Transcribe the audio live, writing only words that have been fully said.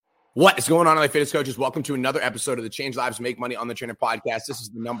What is going on, online fitness coaches? Welcome to another episode of the Change Lives, Make Money on the Trainer podcast. This is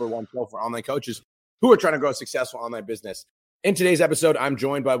the number one show for online coaches who are trying to grow a successful online business. In today's episode, I'm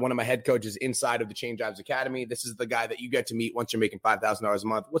joined by one of my head coaches inside of the Change Lives Academy. This is the guy that you get to meet once you're making $5,000 a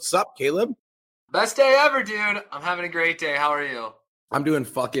month. What's up, Caleb? Best day ever, dude. I'm having a great day. How are you? I'm doing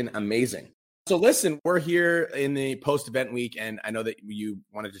fucking amazing. So listen, we're here in the post-event week, and I know that you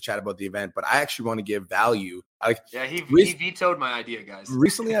wanted to chat about the event, but I actually want to give value. He vetoed my idea, guys.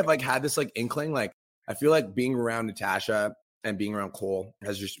 Recently, I've had this inkling. I feel like being around Natasha and being around Cole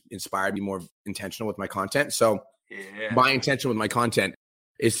has just inspired me more intentional with my content. So my intention with my content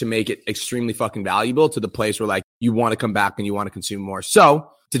is to make it extremely fucking valuable to the place where you want to come back and you want to consume more. So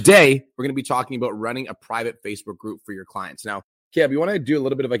today we're going to be talking about running a private Facebook group for your clients. Now, Caleb, you want to do a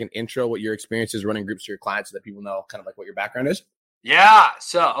little bit of an intro, what your experience is running groups for your clients so that people know kind of what your background is? Yeah.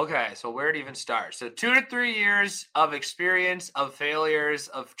 So where to even start? So 2 to 3 years of experience, of failures,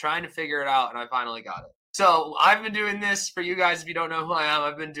 of trying to figure it out. And I finally got it. So I've been doing this for you guys. If you don't know who I am,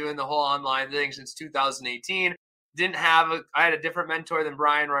 I've been doing the whole online thing since 2018. I had a different mentor than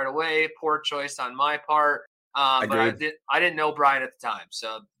Brian right away. Poor choice on my part. But I didn't know Brian at the time.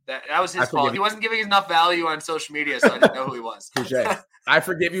 So that was his fault. He wasn't giving enough value on social media, so I didn't know who he was. I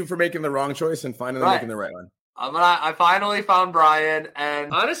forgive you for making the wrong choice and finally making the right one. I finally found Brian.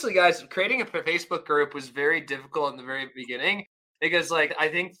 And honestly, guys, creating a Facebook group was very difficult in the very beginning because, I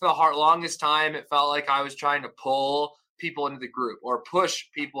think for the longest time, it felt like I was trying to pull people into the group or push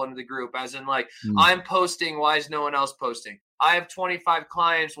people into the group, as in I'm posting, why is no one else posting? I have 25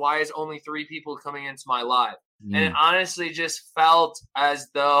 clients, why is only 3 people coming into my live? And it honestly just felt as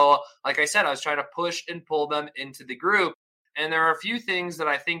though, like I said, I was trying to push and pull them into the group. And there are a few things that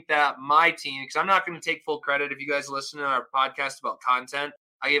I think that my team, because I'm not going to take full credit. If you guys listen to our podcast about content,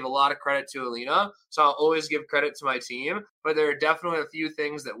 I gave a lot of credit to Alina. So I'll always give credit to my team. But there are definitely a few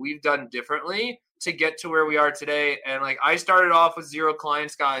things that we've done differently to get to where we are today. And I started off with 0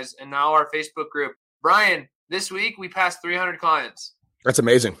 clients, guys. And now our Facebook group, Brian, this week we passed 300 clients. That's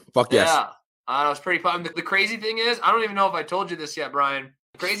amazing. Fuck yes. Yeah. It was pretty fun. The crazy thing is, I don't even know if I told you this yet, Brian.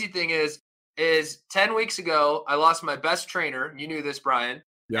 The crazy thing is 10 weeks ago, I lost my best trainer. You knew this, Brian.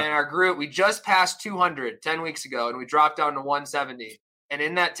 Yeah. And our group, we just passed 200 10 weeks ago, and we dropped down to 170. And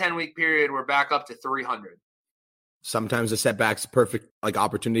in that 10-week period, we're back up to 300. Sometimes a setback's perfect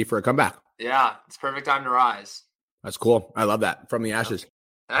opportunity for a comeback. Yeah, it's perfect time to rise. That's cool. I love that. From the ashes.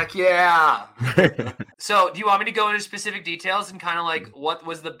 Heck yeah. So do you want me to go into specific details and kind of what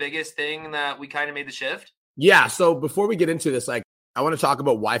was the biggest thing that we kind of made the shift? Yeah. So before we get into this, I want to talk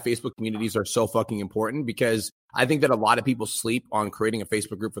about why Facebook communities are so fucking important, because I think that a lot of people sleep on creating a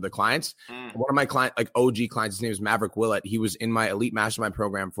Facebook group for their clients. One of my OG clients, his name is Maverick Willett. He was in my elite mastermind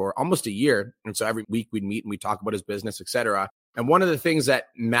program for almost a year. And so every week we'd meet and we'd talk about his business, et cetera. And one of the things that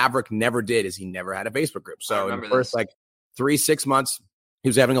Maverick never did is he never had a Facebook group. So in the first 3-6 months, he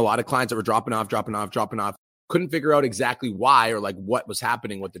was having a lot of clients that were dropping off. Couldn't figure out exactly why or what was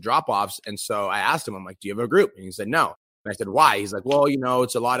happening with the drop-offs. And so I asked him, I'm like, do you have a group? And he said, no. And I said, why? He's like, well,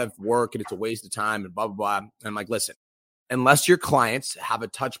 it's a lot of work and it's a waste of time and blah, blah, blah. And I'm like, listen, unless your clients have a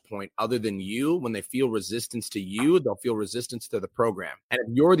touch point other than you, when they feel resistance to you, they'll feel resistance to the program. And if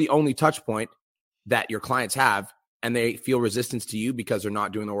you're the only touch point that your clients have and they feel resistance to you because they're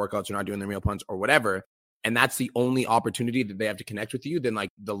not doing their workouts or not doing their meal plans or whatever, and that's the only opportunity that they have to connect with you, then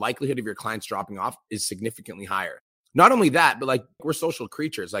the likelihood of your clients dropping off is significantly higher. Not only that, but we're social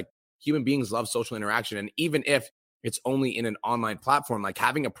creatures. Human beings love social interaction. And even if it's only in an online platform,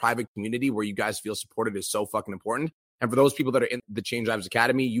 having a private community where you guys feel supported is so fucking important. And for those people that are in the Change Lives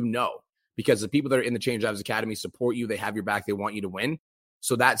Academy, because the people that are in the Change Lives Academy support you, they have your back, they want you to win.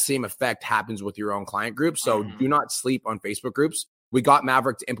 So that same effect happens with your own client group. So do not sleep on Facebook groups. We got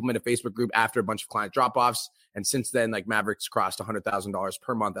Maverick to implement a Facebook group after a bunch of client drop-offs. And since then, Maverick's crossed $100,000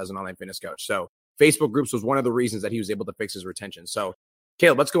 per month as an online fitness coach. So Facebook groups was one of the reasons that he was able to fix his retention. So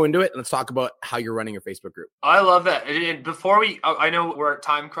Caleb, let's go into it. Let's talk about how you're running your Facebook group. I love that. And before I know we're at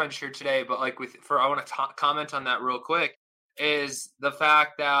time crunch here today, but I want to comment on that real quick, is the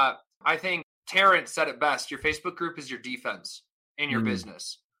fact that I think Terrence said it best. Your Facebook group is your defense in your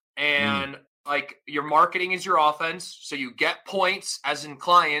business. And your marketing is your offense. So you get points as in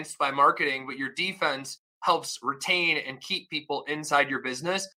clients by marketing, but your defense helps retain and keep people inside your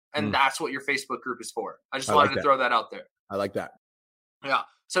business. And that's what your Facebook group is for. I just wanted to throw that out there. I like that. Yeah.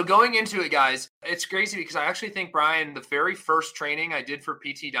 So going into it, guys, it's crazy because I actually think, Brian, the very first training I did for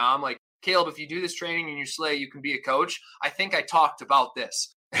PT Dom, Caleb, if you do this training and you slay, you can be a coach. I think I talked about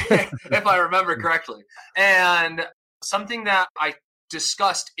this, if I remember correctly. And something that I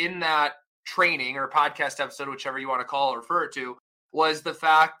discussed in that training or podcast episode, whichever you want to call or refer it to, was the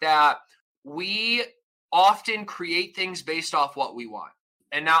fact that we often create things based off what we want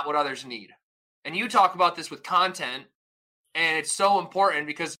and not what others need. And you talk about this with content, and it's so important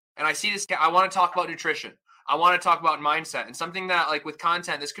because, and I see this, I want to talk about nutrition. I want to talk about mindset, and something that, like, with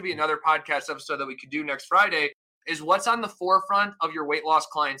content, this could be another podcast episode that we could do next Friday, is what's on the forefront of your weight loss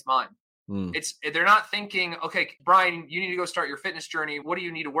client's mind. They're not thinking, okay, Brian, you need to go start your fitness journey. What do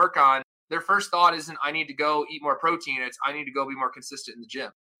you need to work on? Their first thought isn't, I need to go eat more protein. It's, I need to go be more consistent in the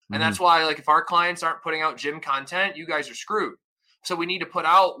gym. And that's why, like, if our clients aren't putting out gym content, you guys are screwed. So we need to put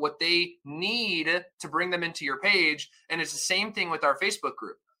out what they need to bring them into your page. And it's the same thing with our Facebook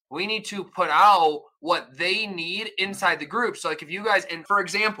group. We need to put out what they need inside the group. So, like, if you guys, and for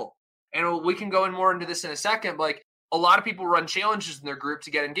example, and we can go in more into this in a second, but, like, a lot of people run challenges in their group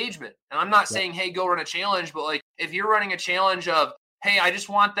to get engagement. And I'm not saying, hey, go run a challenge, but, like, if you're running a challenge of, hey, I just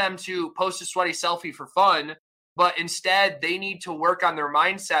want them to post a sweaty selfie for fun, but instead they need to work on their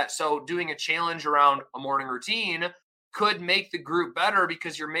mindset. So doing a challenge around a morning routine could make the group better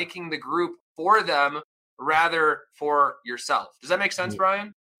because you're making the group for them rather for yourself. Does that make sense,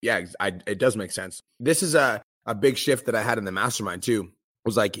 Brian? Yeah, it does make sense. This is a big shift that I had in the mastermind too. It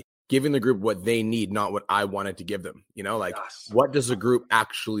was like giving the group what they need, not what I wanted to give them. You know, like, yes. What does the group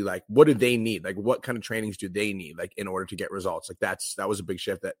actually like? What do they need? Like, what kind of trainings do they need, like, in order to get results? Like, that was a big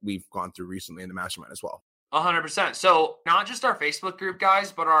shift that we've gone through recently in the mastermind as well. 100%. So not just our Facebook group,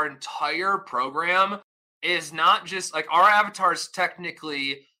 guys, but our entire program is not just like, our avatars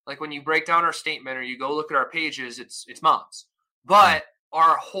technically, like, when you break down our statement or you go look at our pages, it's moms. But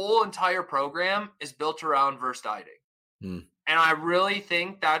our whole entire program is built around reverse dieting. And I really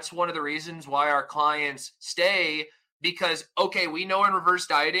think that's one of the reasons why our clients stay, because, okay, we know in reverse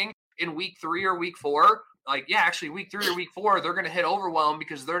dieting in week 3 or week 4, like, yeah, actually week 3 or week 4, they're going to hit overwhelm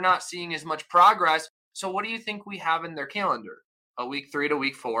because they're not seeing as much progress. So what do you think we have in their calendar? A week 3 to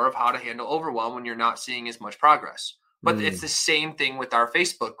week 4 of how to handle overwhelm when you're not seeing as much progress. But it's the same thing with our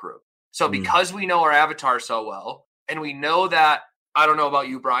Facebook group. So because we know our avatar so well, and we know that, I don't know about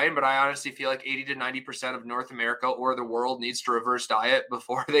you, Brian, but I honestly feel like 80 to 90% of North America or the world needs to reverse diet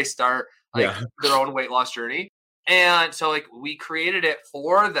before they start their own weight loss journey. And so, like, we created it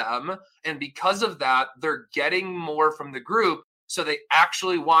for them. And because of that, they're getting more from the group. So they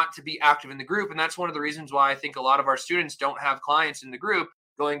actually want to be active in the group. And that's one of the reasons why I think a lot of our students don't have clients in the group.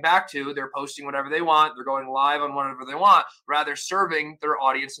 Going back to, they're posting whatever they want. They're going live on whatever they want, rather serving their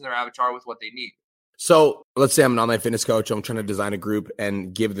audience and their avatar with what they need. So let's say I'm an online fitness coach. I'm trying to design a group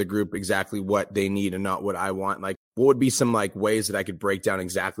and give the group exactly what they need and not what I want. Like, what would be some, like, ways that I could break down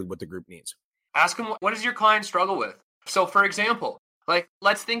exactly what the group needs? Ask them, what does your client struggle with? So for example, like,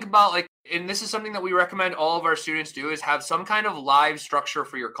 let's think about, like, and this is something that we recommend all of our students do, is have some kind of live structure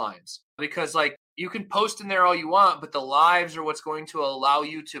for your clients. Because, like, you can post in there all you want, but the lives are what's going to allow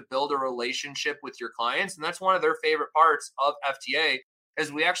you to build a relationship with your clients. And that's one of their favorite parts of FTA,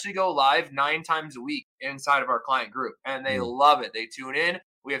 is we actually go live 9 times a week inside of our client group, and they love it. They tune in.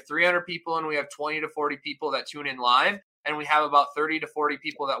 We have 300 people, and we have 20 to 40 people that tune in live, and we have about 30 to 40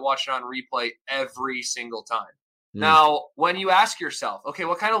 people that watch it on replay every single time. Now, when you ask yourself, okay,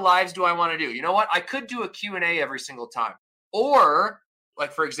 what kind of lives do I want to do? You know what? I could do a Q&A every single time. Or,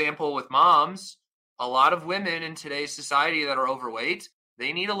 like, for example, with moms, a lot of women in today's society that are overweight,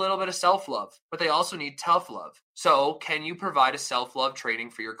 they need a little bit of self-love, but they also need tough love. So can you provide a self-love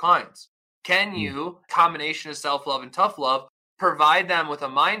training for your clients? Can you, combination of self-love and tough love, provide them with a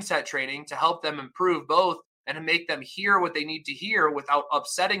mindset training to help them improve both and to make them hear what they need to hear without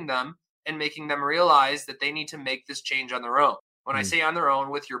upsetting them and making them realize that they need to make this change on their own? When I say on their own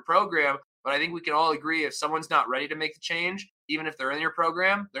with your program, but I think we can all agree, if someone's not ready to make the change, even if they're in your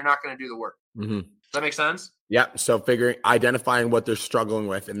program, they're not going to do the work. Does that make sense? Yeah. So identifying what they're struggling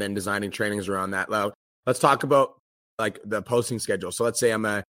with and then designing trainings around that. Let's talk about, like, the posting schedule. So let's say I'm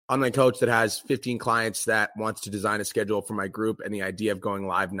a online coach that has 15 clients that wants to design a schedule for my group, and the idea of going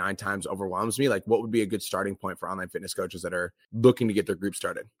live 9 times overwhelms me. Like, what would be a good starting point for online fitness coaches that are looking to get their group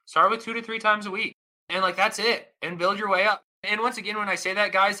started? Start with 2 to 3 times a week. And, like, that's it. And build your way up. And once again, when I say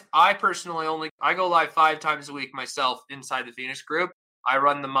that, guys, I personally I go live 5 times a week myself inside the Phoenix group. I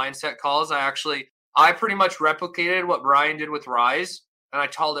run the mindset calls. I pretty much replicated what Brian did with Rise, and I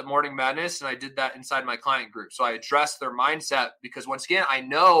called it Morning Madness, and I did that inside my client group. So I addressed their mindset because, once again, I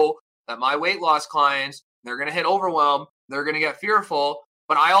know that my weight loss clients, they're going to hit overwhelm, they're going to get fearful,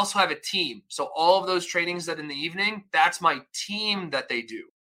 but I also have a team. So all of those trainings that in the evening, that's my team that they do.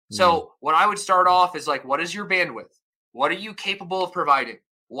 So what I would start off is, like, what is your bandwidth? What are you capable of providing?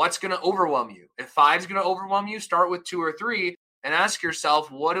 What's going to overwhelm you? If 5 is going to overwhelm you, start with 2 or 3. and ask yourself,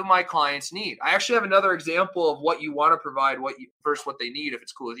 what do my clients need? I actually have another example of what you want to provide, what they need, if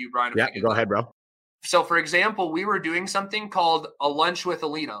it's cool with you, Brian. Yeah, go ahead, bro. So for example, we were doing something called a lunch with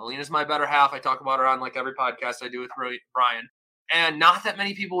Alina. Alina's my better half. I talk about her on like every podcast I do with Brian. And not that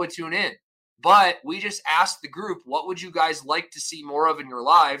many people would tune in. But we just asked the group, what would you guys like to see more of in your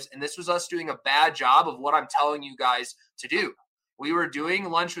lives? And this was us doing a bad job of what I'm telling you guys to do. We were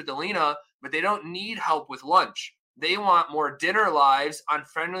doing lunch with Alina, but they don't need help with lunch. They want more dinner lives on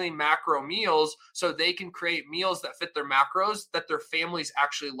friendly macro meals so they can create meals that fit their macros that their families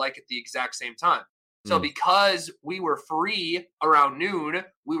actually like at the exact same time. So because we were free around noon,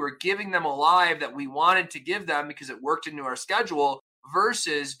 we were giving them a live that we wanted to give them because it worked into our schedule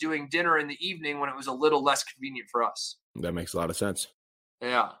versus doing dinner in the evening when it was a little less convenient for us. That makes a lot of sense.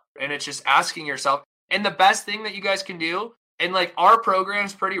 Yeah. And it's just asking yourself. And the best thing that you guys can do, and like our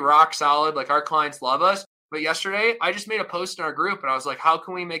program's pretty rock solid, like our clients love us. But yesterday, I just made a post in our group and I was like, how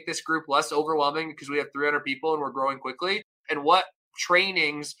can we make this group less overwhelming because we have 300 people and we're growing quickly? And what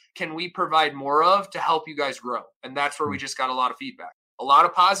trainings can we provide more of to help you guys grow? And that's where we just got a lot of feedback, a lot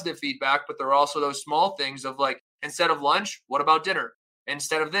of positive feedback, but there are also those small things of like, instead of lunch, what about dinner?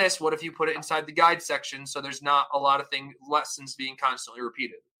 Instead of this, what if you put it inside the guide section so there's not a lot of lessons being constantly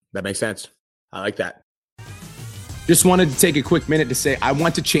repeated? That makes sense. I like that. Just wanted to take a quick minute to say, I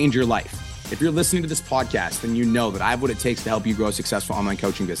want to change your life. If you're listening to this podcast, then you know that I have what it takes to help you grow a successful online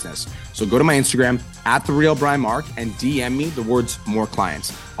coaching business. So go to my Instagram @TheRealBrianMark and DM me the words more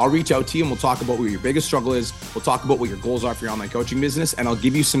clients. I'll reach out to you and we'll talk about what your biggest struggle is. We'll talk about what your goals are for your online coaching business, and I'll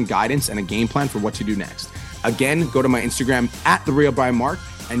give you some guidance and a game plan for what to do next. Again, go to my Instagram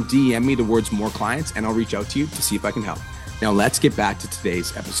 @TheRealBrianMark and DM me the words more clients, and I'll reach out to you to see if I can help. Now let's get back to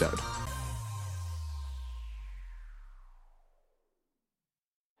today's episode.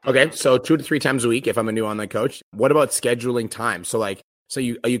 Okay, so 2 to 3 times a week if I'm a new online coach. What about scheduling time? So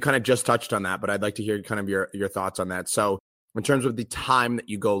you kind of just touched on that, but I'd like to hear kind of your thoughts on that. So in terms of the time that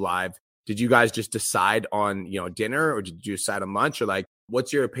you go live, did you guys just decide on, dinner, or did you decide on lunch, or like,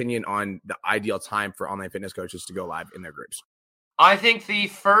 what's your opinion on the ideal time for online fitness coaches to go live in their groups? I think the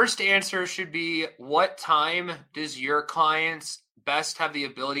first answer should be, what time does your clients best have the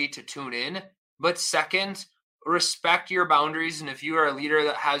ability to tune in? But second, respect your boundaries. And if you are a leader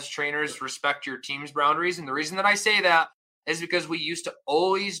that has trainers, respect your team's boundaries. And the reason that I say that is because we used to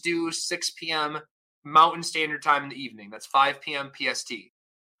always do 6 p.m. Mountain Standard Time in the evening. That's 5 p.m. PST.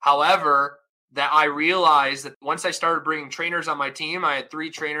 However, that I realized that once I started bringing trainers on my team, I had 3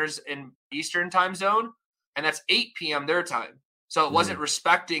 trainers in Eastern time zone, and that's 8 p.m. their time. So it wasn't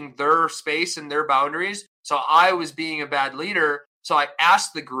respecting their space and their boundaries. So I was being a bad leader. So I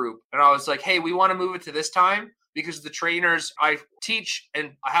asked the group and I was like, hey, we want to move it to this time because the trainers I teach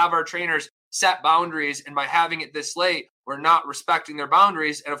and I have our trainers set boundaries. And by having it this late, we're not respecting their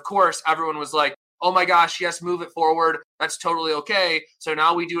boundaries. And of course, everyone was like, oh my gosh, yes, move it forward. That's totally okay. So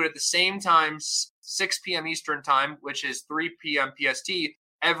now we do it at the same time, 6 p.m. Eastern time, which is 3 p.m. PST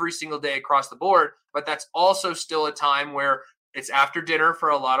every single day across the board. But that's also still a time where it's after dinner for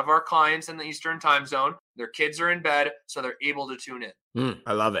a lot of our clients in the Eastern time zone. Their kids are in bed, so they're able to tune in.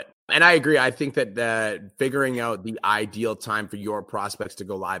 I love it. And I agree. I think that figuring out the ideal time for your prospects to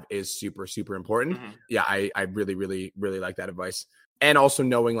go live is super, super important. Yeah, I really, really, really like that advice. And also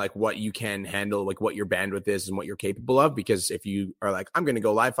knowing like what you can handle, like what your bandwidth is and what you're capable of. Because if you are like, I'm going to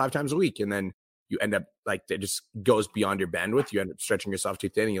go live 5 times a week, and then you end up like, it just goes beyond your bandwidth. You end up stretching yourself too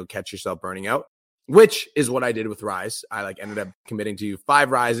thin and you'll catch yourself burning out. Which is what I did with Rise. I ended up committing to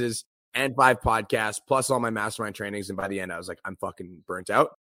 5 Rises and 5 podcasts, plus all my mastermind trainings. And by the end, I was like, I'm fucking burnt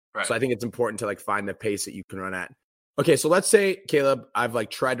out. Right. So I think it's important to find the pace that you can run at. Okay, so let's say, Caleb, I've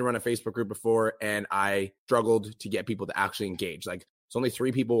tried to run a Facebook group before and I struggled to get people to actually engage. It's only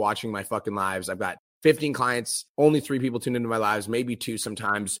 3 people watching my fucking lives. I've got 15 clients, only 3 people tuned into my lives, maybe 2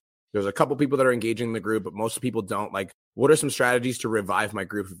 sometimes. There's a couple people that are engaging in the group, but most people don't. What are some strategies to revive my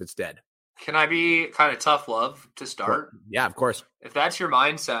group if it's dead? Can I be kind of tough love to start? Yeah, of course. If that's your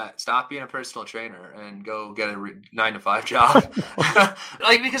mindset, stop being a personal trainer and go get a 9-to-5 job.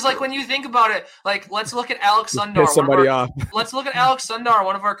 Because when you think about it, let's look at Alex Sundar. Let's look at Alex Sundar,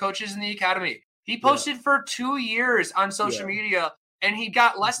 one of our coaches in the academy. He posted for 2 years on social media, and he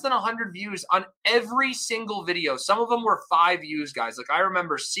got less than 100 views on every single video. Some of them were 5 views, guys. I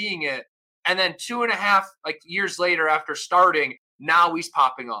remember seeing it, and then 2.5 years later after starting, now he's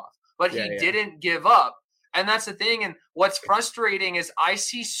popping off. But he didn't give up. And that's the thing. And what's frustrating is I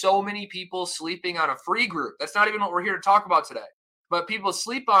see so many people sleeping on a free group. That's not even what we're here to talk about today. But people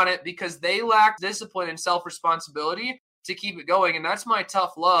sleep on it because they lack discipline and self-responsibility to keep it going. And that's my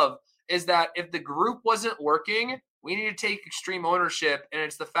tough love, is that if the group wasn't working, We need to take extreme ownership. And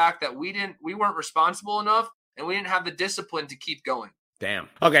it's the fact that we weren't responsible enough and we didn't have the discipline to keep going. Damn.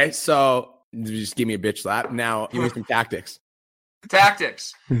 Okay. So just give me a bitch slap. Now give me some tactics.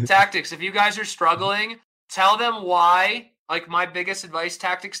 Tactics. If you guys are struggling, tell them why. Like my biggest advice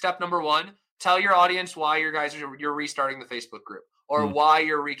tactic, step number 1, tell your audience why you're restarting the Facebook group or why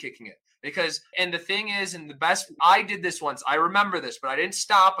you're re-kicking it. Because, and the thing is, and the best, I did this once. I remember this, but I didn't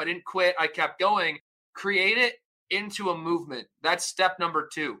stop. I didn't quit. I kept going. Create it into a movement. That's step number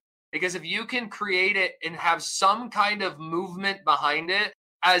 2. Because if you can create it and have some kind of movement behind it,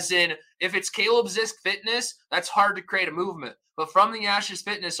 as in if it's Caleb Zisk Fitness, that's hard to create a movement. But from the Ashes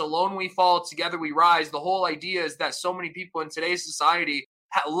Fitness, alone we fall, together we rise. The whole idea is that so many people in today's society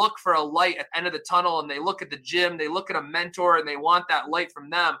look for a light at the end of the tunnel, and they look at the gym, they look at a mentor, and they want that light from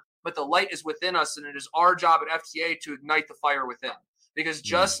them. But the light is within us, and it is our job at FTA to ignite the fire within. Because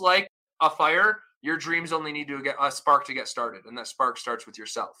just like a fire, your dreams only need to get a spark to get started, and that spark starts with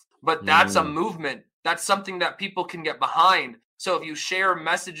yourself. But that's a movement. That's something that people can get behind. So if you share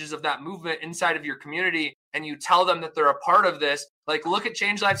messages of that movement inside of your community and you tell them that they're a part of this, like look at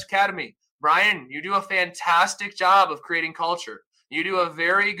Change Lives Academy. Brian, you do a fantastic job of creating culture. You do a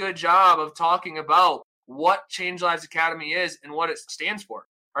very good job of talking about what Change Lives Academy is and what it stands for.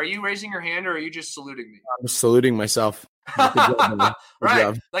 Are you raising your hand or are you just saluting me? I'm saluting myself.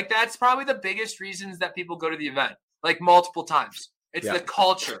 Right. Like that's probably the biggest reasons that people go to the event, like multiple times. It's the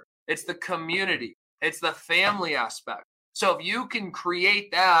culture. It's the community. It's the family aspect. So if you can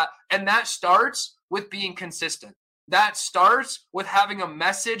create that, and that starts with being consistent. That starts with having a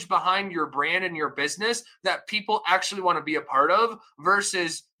message behind your brand and your business that people actually want to be a part of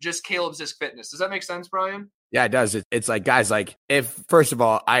versus just Caleb Zisk Fitness. Does that make sense, Brian? Yeah, it does. It's like, guys, like if, first of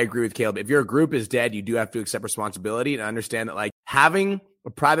all, I agree with Caleb. If your group is dead, you do have to accept responsibility and understand that like having a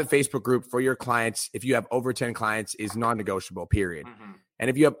private Facebook group for your clients, if you have over 10 clients, is non-negotiable, period. Mm-hmm. And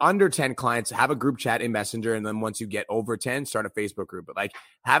if you have under 10 clients, have a group chat in Messenger. And then once you get over 10, start a Facebook group. But like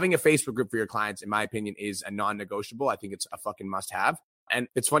having a Facebook group for your clients, in my opinion, is a non-negotiable. I think it's a fucking must have. And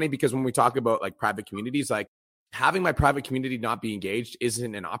it's funny because when we talk about like private communities, like having my private community not be engaged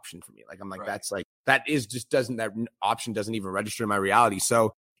isn't an option for me. Like, I'm like, that's like, that option doesn't even register in my reality.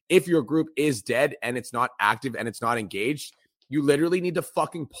 So if your group is dead and it's not active and it's not engaged, you literally need to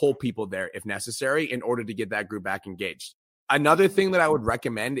fucking pull people there if necessary in order to get that group back engaged. Another thing that I would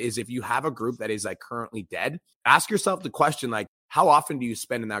recommend is if you have a group that is like currently dead, ask yourself the question, like, how often do you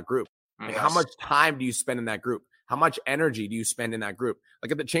spend in that group? Like, how much time do you spend in that group? How much energy do you spend in that group?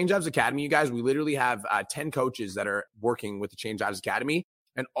 Like at the Change Lives Academy, you guys, we literally have 10 coaches that are working with the Change Lives Academy,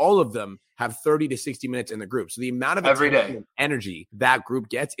 and all of them have 30 to 60 minutes in the group. So the amount of every day energy that group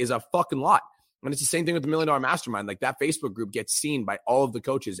gets is a fucking lot. And it's the same thing with the $1 Million Mastermind. Like that Facebook group gets seen by all of the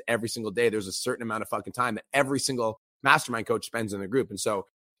coaches every single day. There's a certain amount of fucking time that every single mastermind coach spends in the group. And so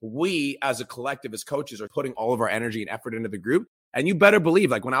we as a collective, as coaches, are putting all of our energy and effort into the group. And you better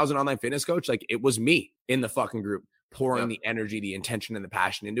believe, like when I was an online fitness coach, like it was me in the fucking group pouring the energy, the intention, and the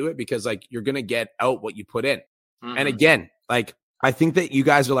passion into it, because like you're going to get out what you put in. Mm-hmm. And again, like I think that you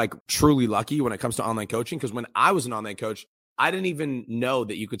guys are like truly lucky when it comes to online coaching, because when I was an online coach, I didn't even know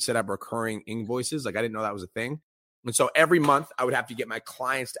that you could set up recurring invoices. Like I didn't know that was a thing. And so every month I would have to get my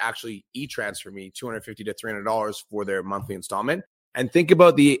clients to actually e-transfer me $250 to $300 for their monthly installment. And think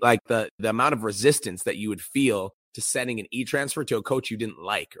about the amount of resistance that you would feel to sending an e-transfer to a coach you didn't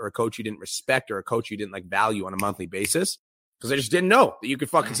like, or a coach you didn't respect, or a coach you didn't like value on a monthly basis, because I just didn't know that you could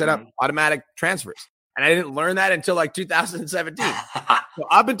fucking set up automatic transfers. And I didn't learn that until like 2017. So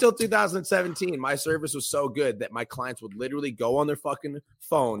up until 2017, my service was so good that my clients would literally go on their fucking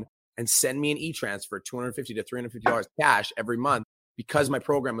phone and send me an e-transfer, $250 to $350 cash every month, because my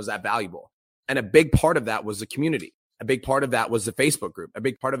program was that valuable. And a big part of that was the community. A big part of that was the Facebook group. A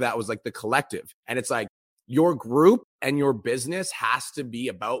big part of that was like the collective. And it's like your group and your business has to be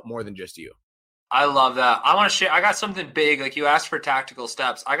about more than just you. I love that. I want to share. I got something big. Like you asked for tactical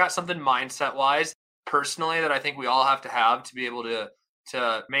steps. I got something mindset wise personally that I think we all have to be able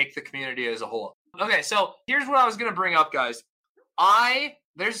to make the community as a whole. Okay. So here's what I was going to bring up, guys.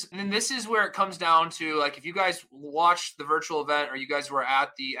 And this is where it comes down to, like, if you guys watched the virtual event or you guys were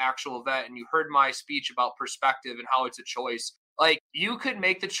at the actual event and you heard my speech about perspective and how it's a choice, like you could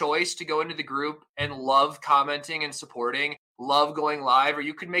make the choice to go into the group and love commenting and supporting, love going live, or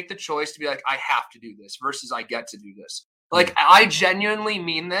you could make the choice to be like, I have to do this versus I get to do this. Like, I genuinely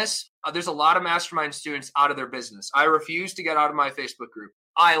mean this. There's a lot of mastermind students out of their business. I refuse to get out of my Facebook group.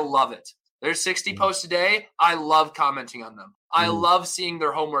 I love it. There's 60 posts a day. I love commenting on them. I love seeing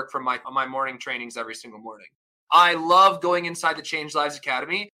their homework from my morning trainings every single morning. I love going inside the Change Lives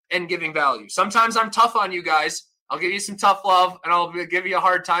Academy and giving value. Sometimes I'm tough on you guys. I'll give you some tough love, and I'll give you a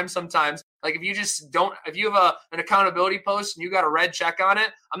hard time sometimes. Like if you have an accountability post and you got a red check on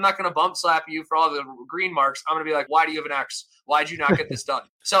it, I'm not going to bump slap you for all the green marks. I'm going to be like, why do you have an X? Why'd you not get this done?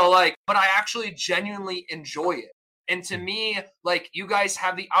 So like, but I actually genuinely enjoy it. And to me, like you guys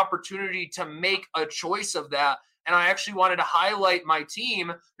have the opportunity to make a choice of that. And I actually wanted to highlight my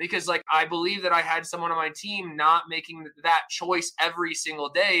team because like, I believe that I had someone on my team not making that choice every single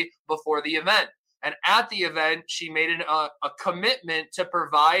day before the event. And at the event, she made a commitment to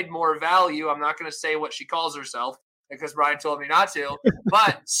provide more value. I'm not going to say what she calls herself because Brian told me not to.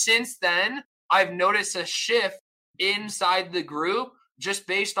 But since then, I've noticed a shift inside the group just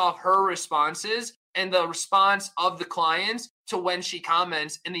based off her responses and the response of the clients to when she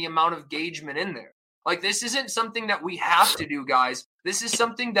comments and the amount of engagement in there. Like this isn't something that we have to do, guys. This is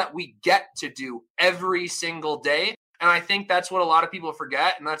something that we get to do every single day. And I think that's what a lot of people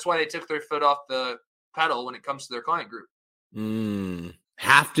forget. And that's why they took their foot off the pedal when it comes to their client group.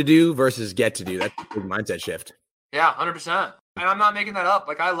 Have to do versus get to do. That's a big mindset shift. Yeah, 100%. And I'm not making that up.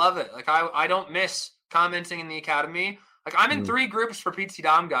 Like, I love it. Like, I don't miss commenting in the academy. Like, I'm in 3 groups for PT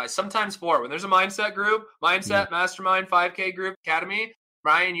Dom, guys, sometimes 4. When there's a mindset group, mastermind, 5K group, academy,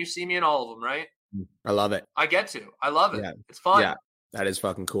 Brian, you see me in all of them, right? I love it. I get to. I love it. Yeah. It's fun. Yeah, that is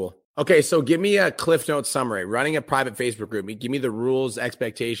fucking cool. Okay, so give me a Cliff Notes summary. Running a private Facebook group, give me the rules,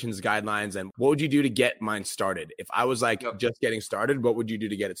 expectations, guidelines, and what would you do to get mine started? If I was like just getting started, what would you do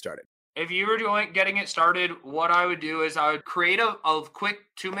to get it started? If you were getting it started, what I would do is I would create a quick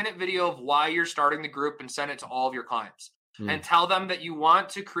 2-minute video of why you're starting the group and send it to all of your clients and tell them that you want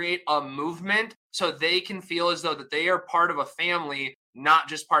to create a movement so they can feel as though that they are part of a family, not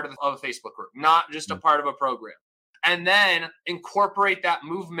just part of a Facebook group, not just a part of a program. And then incorporate that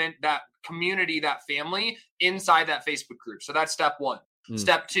movement, that community, that family inside that Facebook group. So that's step 1.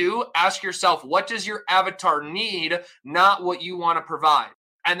 Step 2, ask yourself, what does your avatar need, not what you want to provide?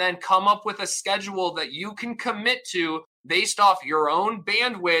 And then come up with a schedule that you can commit to based off your own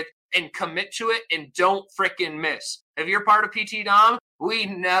bandwidth and commit to it and don't freaking miss. If you're part of PT Dom, we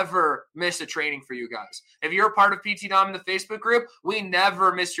never miss a training for you guys. If you're a part of PT Dom in the Facebook group, we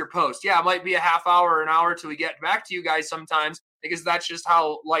never miss your post. Yeah, it might be a half hour or an hour till we get back to you guys sometimes because that's just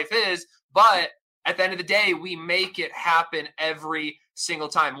how life is. But at the end of the day, we make it happen every single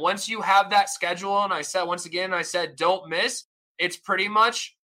time. Once you have that schedule, and I said, don't miss, it's pretty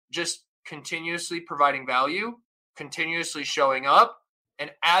much just continuously providing value, continuously showing up.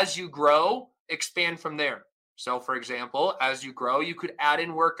 And as you grow, expand from there. So for example, as you grow, you could add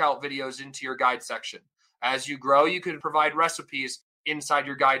in workout videos into your guide section. As you grow, you could provide recipes inside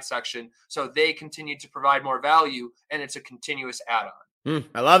your guide section so they continue to provide more value and it's a continuous add-on.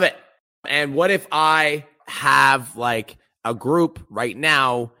 I love it. And what if I have like a group right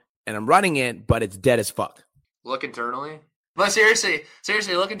now and I'm running it, but it's dead as fuck? Look internally. But seriously,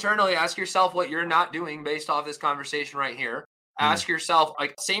 look internally. Ask yourself what you're not doing based off this conversation right here. Ask yourself,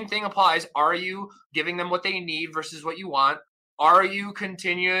 like, same thing applies. Are you giving them what they need versus what you want? Are you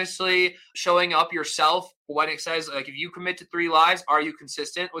continuously showing up yourself when it says, like, if you commit to 3 lives, are you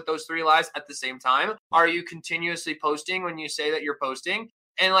consistent with those 3 lives at the same time? Are you continuously posting when you say that you're posting?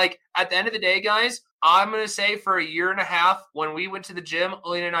 And like, at the end of the day, guys, I'm going to say for a year and a half, when we went to the gym,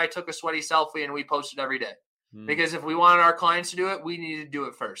 Alina and I took a sweaty selfie and we posted every day. Because if we wanted our clients to do it, we needed to do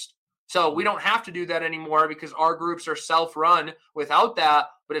it first. So we don't have to do that anymore because our groups are self-run without that.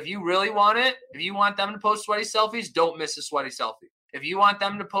 But if you really want it, if you want them to post sweaty selfies, don't miss a sweaty selfie. If you want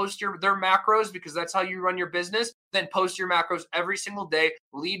them to post their macros because that's how you run your business, then post your macros every single day,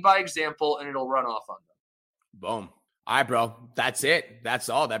 lead by example, and it'll run off on them. Boom. All right, bro. That's it. That's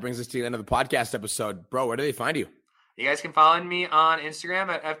all. That brings us to the end of the podcast episode. Bro, where do they find you? You guys can follow me on Instagram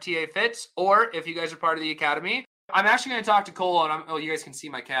at FTA Fits, or if you guys are part of the academy, I'm actually going to talk to Cole, and you guys can see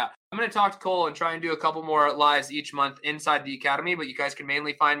my cat. I'm going to talk to Cole and try and do a couple more lives each month inside the academy, but you guys can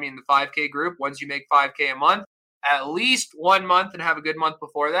mainly find me in the 5K group. Once you make 5K a month, at least 1 month and have a good month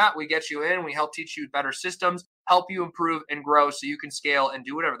before that, we get you in, we help teach you better systems, help you improve and grow so you can scale and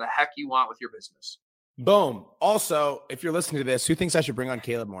do whatever the heck you want with your business. Boom. Also, if you're listening to this, who thinks I should bring on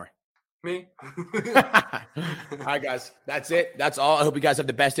Caleb more? Me. All right, guys. That's it. That's all. I hope you guys have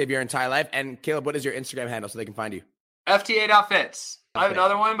the best day of your entire life. And Caleb, what is your Instagram handle so they can find you? FTA.fits. I have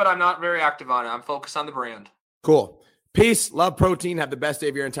another one, but I'm not very active on it. I'm focused on the brand. Cool. Peace. Love protein. Have the best day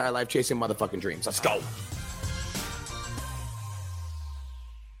of your entire life chasing motherfucking dreams. Let's go.